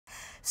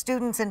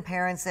Students and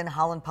parents in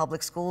Holland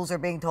Public Schools are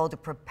being told to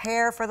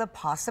prepare for the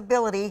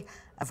possibility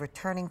of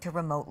returning to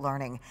remote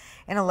learning.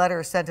 In a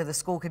letter sent to the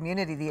school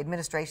community, the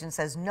administration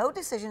says no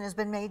decision has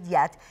been made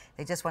yet.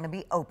 They just want to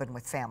be open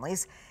with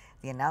families.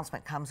 The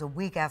announcement comes a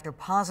week after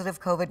positive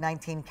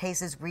COVID-19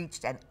 cases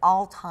reached an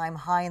all-time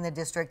high in the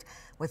district,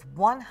 with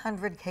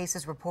 100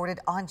 cases reported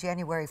on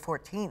January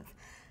 14th.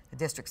 The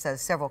district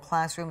says several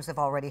classrooms have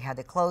already had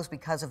to close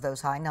because of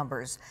those high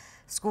numbers.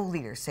 School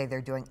leaders say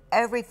they're doing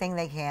everything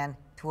they can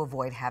to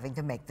avoid having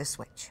to make the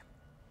switch.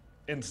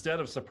 Instead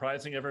of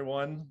surprising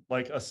everyone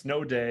like a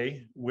snow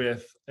day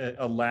with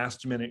a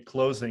last minute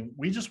closing,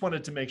 we just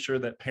wanted to make sure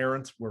that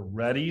parents were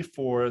ready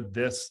for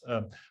this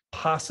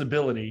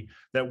possibility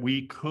that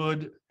we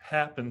could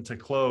happen to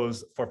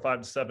close for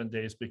 5 to 7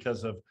 days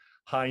because of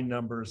high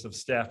numbers of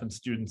staff and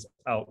students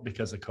out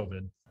because of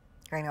COVID.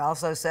 Grainer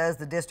also says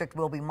the district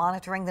will be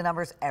monitoring the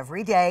numbers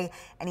every day,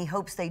 and he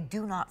hopes they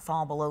do not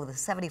fall below the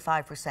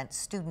 75%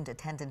 student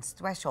attendance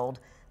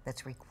threshold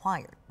that's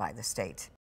required by the state.